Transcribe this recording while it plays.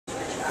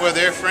Well,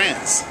 they're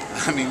friends.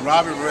 I mean,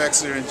 Robert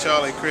Wexler and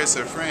Charlie Crist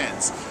are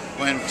friends.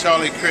 When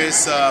Charlie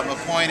Crist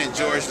appointed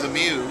George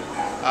Lemieux,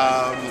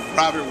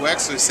 Robert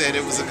Wexler said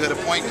it was a good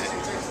appointment.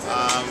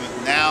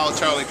 Now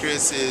Charlie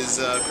Crist is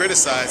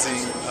criticizing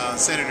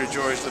Senator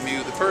George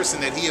Lemieux, the person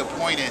that he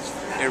appointed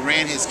that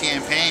ran his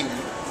campaign,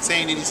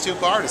 saying that he's too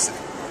partisan.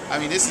 I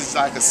mean, this is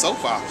like a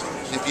soap opera,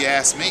 if you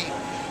ask me.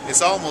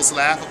 It's almost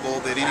laughable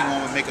that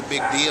anyone would make a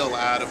big deal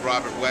out of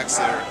Robert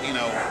Wexler,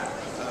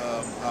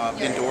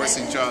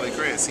 endorsing Charlie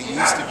Crist. He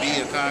used to be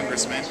a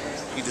congressman.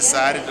 He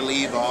decided to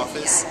leave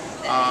office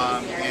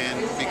and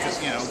because,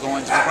 go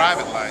into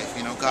private life.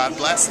 God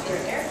bless him.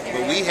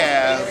 But we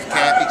have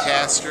Kathy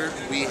Castor,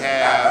 we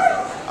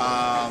have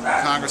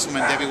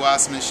Congresswoman Debbie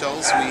Wasserman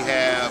Schultz, we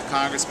have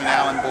Congressman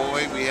Alan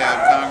Boyd, we have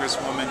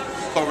Congresswoman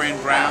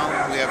Corinne Brown,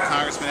 we have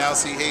Congressman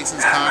L.C.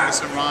 Hastings,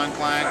 Congressman Ron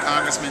Klein,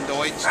 Congressman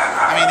Deutsch.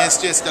 I mean, it's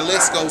just, the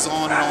list goes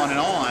on and on and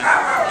on.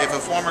 If a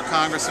former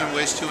congressman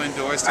wished to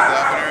endorse the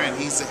governor and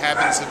he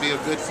happens to be a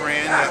good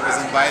friend that was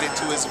invited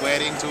to his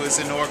wedding, to his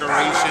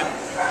inauguration,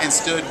 and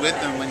stood with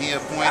him when he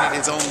appointed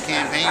his own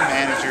campaign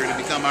manager to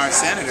become our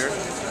senator,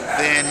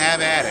 then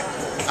have at it.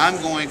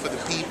 I'm going for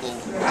the people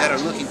that are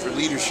looking for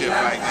leadership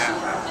right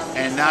now,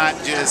 and not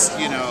just,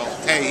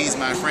 hey, he's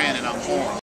my friend and I'm for him.